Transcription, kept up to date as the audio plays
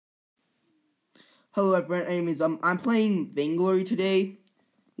Hello everyone, anyways, I'm playing VainGlory today.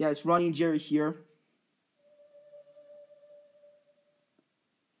 Yeah, it's Ronnie and Jerry here.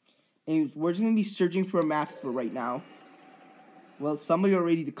 Anyways, we're just gonna be searching for a map for right now. Well, somebody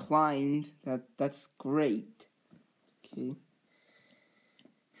already declined. That's great. Okay.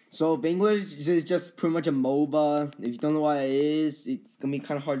 So VainGlory is just pretty much a MOBA. If you don't know what it is, it's gonna be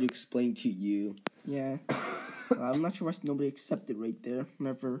kind of hard to explain to you. Yeah. I'm not sure why nobody accepted right there.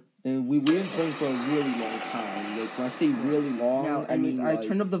 Never. And we've been playing for a really long time. Like, when I say really long, now, I mean, I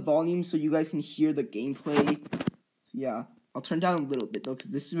turned up the volume so you guys can hear the gameplay. So, yeah. I'll turn down a little bit, though, because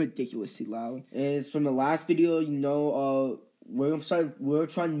this is ridiculously loud. And it's from the last video, we're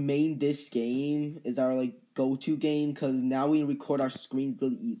trying to main this game is our, go-to game, because now we can record our screen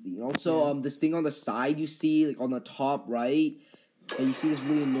really easy. And also, this thing on the side you see, on the top right, and you see this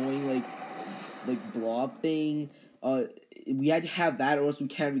really annoying, blob thing. We had to have that, or else we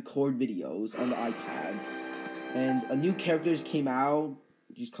can't record videos on the iPad. And a new character just came out.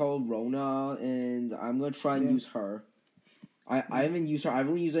 She's called Rona, and I'm gonna try and use her. I haven't used her. I've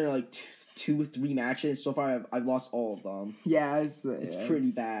only used her in two or three matches so far. I've lost all of them. Yeah, it's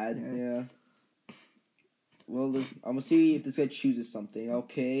pretty bad. Yeah. Well, I'm gonna see if this guy chooses something.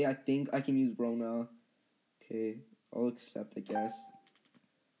 Okay, I think I can use Rona. Okay, I'll accept, I guess.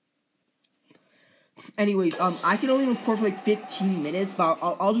 Anyways, I can only record for 15 minutes, but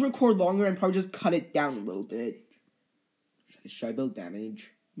I'll just record longer and probably just cut it down a little bit. Should I build damage?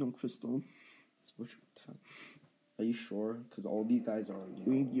 No, Crystal. Are you sure? Because all these guys are.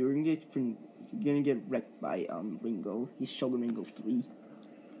 You're gonna get wrecked by Ringo. He's Shogun Ringo 3.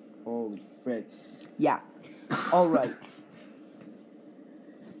 Holy frick! Yeah. All right.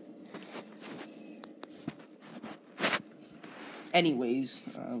 Anyways,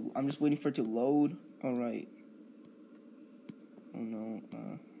 I'm just waiting for it to load. All right. Oh no.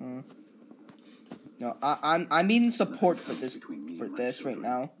 No, I'm being support for this right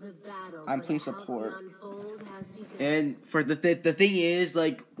now. I'm playing support. And for the thing is,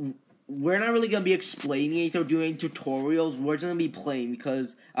 we're not really gonna be explaining it or doing tutorials. We're just gonna be playing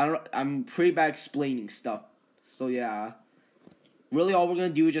because I'm pretty bad explaining stuff. So yeah, really all we're gonna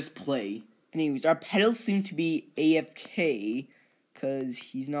do is just play. Anyways, our pedal seems to be AFK. Cause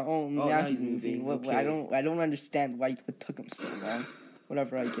he's not. Oh, now he's moving. Okay. I don't understand why it took him so long.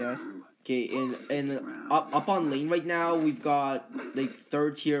 Whatever, I guess. Okay, and up on lane right now we've got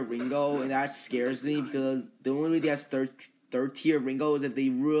third tier Ringo, and that scares me because the only way they have third tier Ringo is if they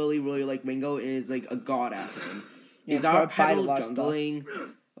really like Ringo and is a god at him. Yeah, is our pedal jungling?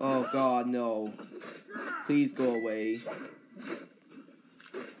 Oh god, no! Please go away.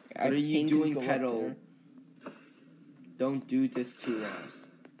 What are you doing, pedal? Don't do this to us.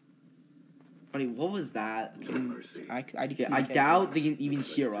 Honey, what was that? I doubt they can even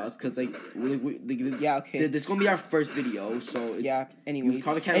hear us, because, yeah, okay. This is going to be our first video, so... Yeah, anyway. You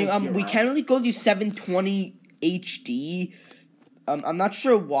probably can't hear we us. Can't really go to 720 HD. I'm not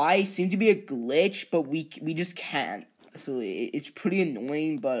sure why. It seems to be a glitch, but we just can't. So, it's pretty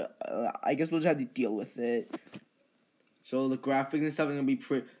annoying, but I guess we'll just have to deal with it. So, the graphics and stuff are going to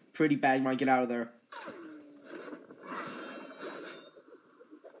be pretty bad when I get out of there.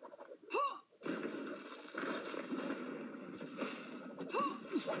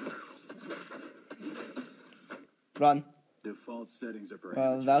 Run. Default settings are for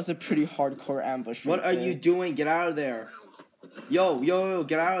that was a pretty hardcore ambush. What are you doing? Get out of there. Yo,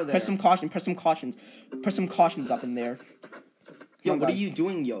 get out of there. Press some cautions. Press some cautions up in there. Yo, what are you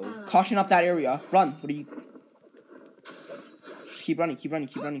doing, yo? Caution up that area. Run. What are you... Just keep running.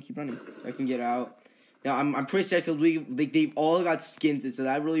 I can get out. Now, I'm pretty sad because they've all got skins, so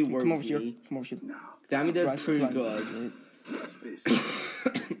that really worries me. Come over here. That means they're pretty good.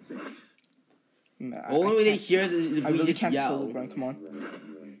 The only way they hear us is if we just yell. Come on.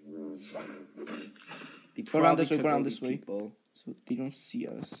 Go around this way. So they don't see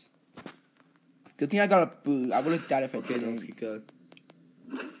us. Good thing I got a boot. I would have died if I didn't. Let's get good.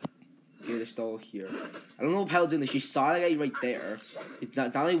 Okay, they're still here. I don't know what Pedal's doing this. She saw that guy right there. It's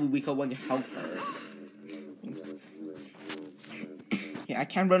not like we could want to help her. Yeah, I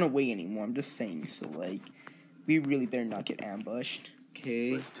can't run away anymore. I'm just saying. So, we really better not get ambushed.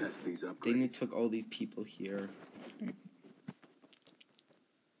 Okay, let's test these upgrades. Then they took all these people here.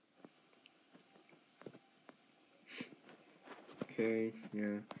 Okay,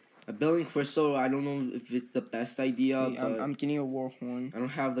 yeah. A building crystal, I don't know if it's the best idea, okay, but... I'm getting a war horn. I don't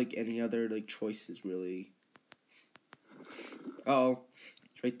have, any other, choices, really. Uh-oh.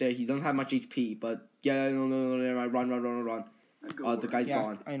 It's right there. He doesn't have much HP, but... Yeah, no, run. The guy's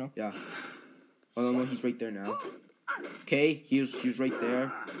gone. I know. Yeah. Oh, no, he's right there now. Okay, he was right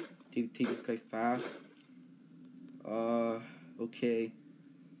there. Take this guy fast. Okay.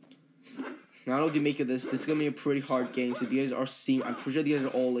 Now I don't know what to make of this. This is gonna be a pretty hard game. So these guys are seeing. I'm pretty sure these guys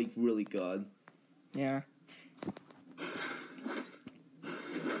are all like really good. Yeah.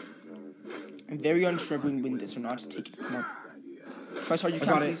 I'm very unsure if we can win this or not. Just take it. Come on. Try as hard as you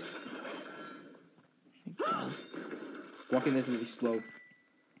can, please. Walking this is really slow.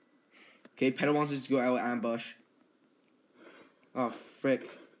 Okay, Petal wants us to go out ambush. Oh, frick.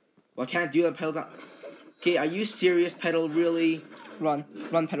 Well, I can't do that. Petal's not. Okay, are you serious, Petal? Really? Run.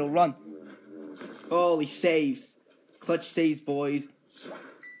 Run, Petal, run. Holy saves. Clutch saves, boys.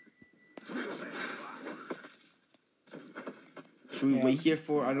 Should we wait here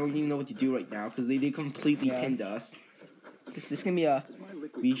for... I don't even know what to do right now, because they completely pinned us. This is going to be a...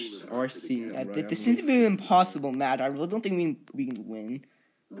 We are seeing them, right? This seems to be an impossible match. I really don't think we can win.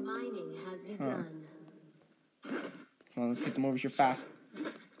 Mining has begun. Come on, let's get them over here fast.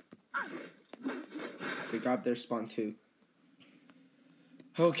 They got their spawn too.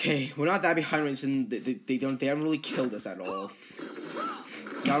 Okay, we're not that behind right, and they haven't really killed us at all.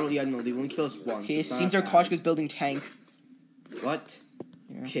 Not really, I know they only killed us once. Okay, it seems our Koshka's building tank. What?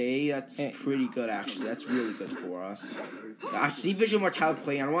 Yeah. Okay, that's pretty good actually. That's really good for us. I see Vision Mortal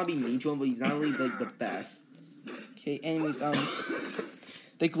playing. I don't want to be mean to him, but he's not really like the best. Okay, anyways,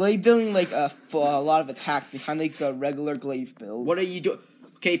 the glaive building like a lot of attacks behind like the regular glaive build. What are you doing?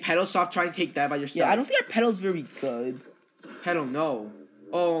 Okay, Petal, stop trying to take that by yourself. Yeah, I don't think our Petal's very good. Petal, no.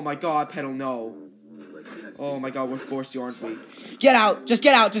 Oh my god, Petal, no. Oh my god, we're forced, aren't we? Get out! Just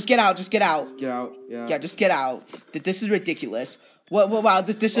get out! Just get out! Just get out! Get out, yeah. Yeah, just get out. This is ridiculous. Wow,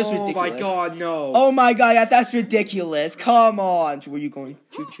 this is ridiculous. Oh my god, no. Oh my god, yeah, that's ridiculous. Come on. Where are you going?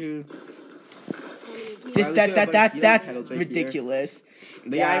 Choo-choo. That's ridiculous.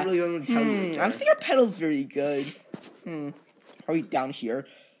 Yeah, I really don't tell you. I don't think our Petal's very good. Probably down here.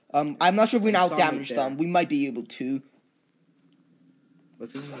 I'm not sure if we can out damage them. We might be able to.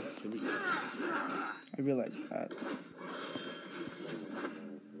 What's this? I realize that.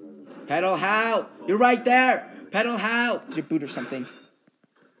 Petal, how? You're right there. Petal, how? Is your boot or something?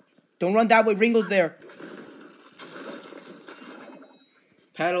 Don't run that way. Ringo's there.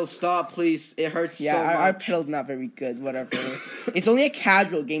 Petal, stop, please. It hurts so much. Yeah, our Petal's not very good. Whatever. It's only a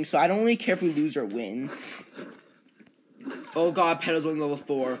casual game, so I don't really care if we lose or win. Oh god, Petal's only level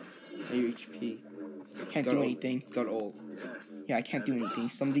 4. HP. Can't do anything. He's got ult. Yeah, I can't do anything.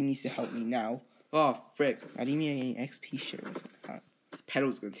 Somebody needs to help me now. Oh, frick. I didn't even get any XP share.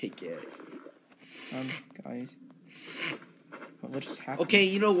 Petal's gonna take it. Guys. What just happened? Okay,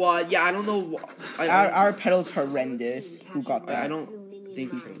 you know what? Yeah, I don't know. Our Petal's horrendous. Who got that? I don't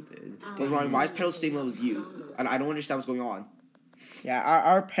think we did. Ron, why is Petal same level as you? I don't understand what's going on. Yeah,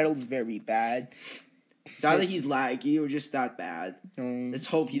 our Petal's very bad. It's either he's laggy or just that bad. Let's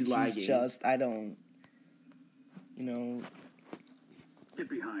hope he's lagging. He's just, I don't, Get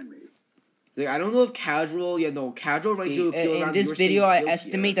behind me. Like, I don't know if casual, casual ranks you appeal in this video, I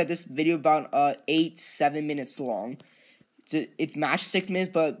estimate that this video about 7 minutes long. It's match 6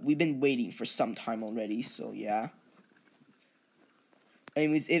 minutes, but we've been waiting for some time already, so yeah.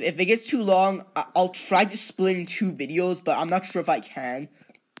 Anyways, if it gets too long, I'll try to split in 2 videos, but I'm not sure if I can.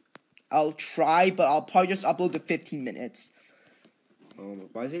 I'll try, but I'll probably just upload the 15 minutes. Oh,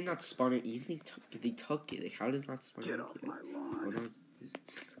 why is it not spawning? Even they took it. Like, how does it not spawn? Get off my lawn.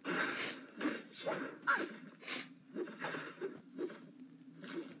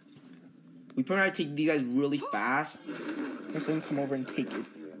 We probably take these guys really fast. Let's let him come over and take it.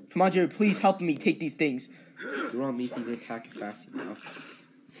 Come on, Jerry, please help me take these things. You're on me, so you attack it fast enough.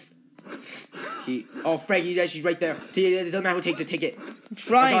 Oh, Frank, she's right there. It doesn't matter who takes it, take it. I'm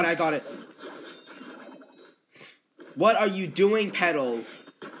trying. I got it. What are you doing, Petal?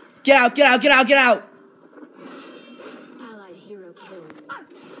 Get out! Allied hero killed.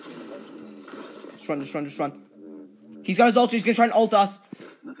 Just run. He's got his ult, he's gonna try and ult us.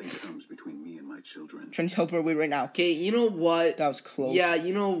 Nothing comes between me and my children. Trying to help her away right now. Okay, you know what? That was close. Yeah,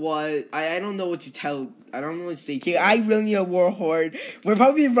 you know what? I don't know what to tell. I don't know what to say. Okay, I really need a war horde. We're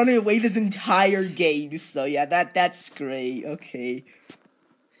probably running away this entire game, so yeah, that's great. Okay.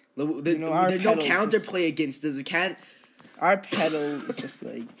 There's no counterplay against this. We can't. Our Petal is just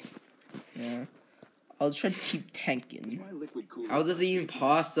like, yeah. I'll try to keep tanking. How is this even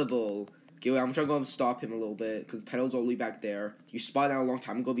possible? Okay, wait, I'm trying to go and stop him a little bit because Petal's all the way back there. You spotted out a long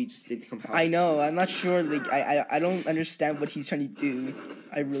time ago, but he just didn't come help. I know. I'm not sure. Like, I don't understand what he's trying to do.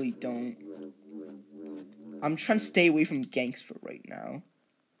 I really don't. I'm trying to stay away from ganks for right now.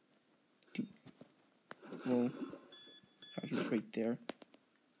 Well, he's right there.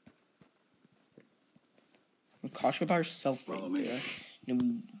 Koshka by herself right there.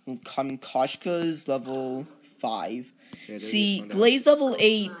 Koshka's level 5. Yeah, See, Glaze level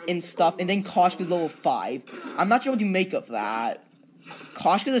 8 and stuff, and then Koshka's level 5. I'm not sure what to make of that.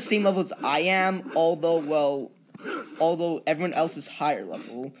 Koshka's the same level as I am, although everyone else is higher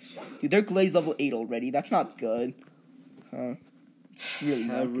level. Dude, they're Glaze level 8 already. That's not good. Huh. It's really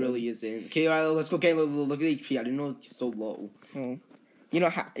not That good. really isn't. Okay, alright, let's go get look at HP. I didn't know it's so low. Oh. You know,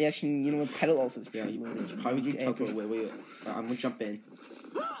 actually, you know what? Petal also is Yeah, pretty you low. probably do Okay. teleport. Wait. I'm gonna jump in.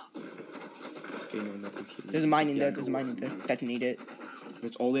 Okay, no, nothing's here. There's a mine in Yeah, there. There's a mine in there. Detonate it.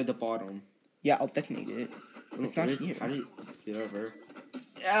 It's all the way at the bottom. Yeah, I'll detonate it. It's not here. How did it ever?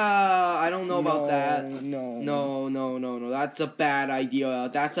 I don't know about that. No. That's a bad idea.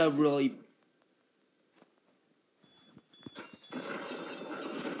 That's a really.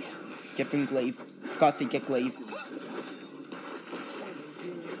 Get from Glaive. For God's sake, get Glaive.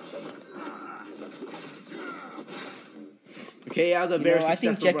 Okay, that was a very I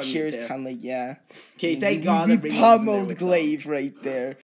think successful Jet run Shear is there. kind of like, yeah. Okay, thank We God. pummeled Glaive right there.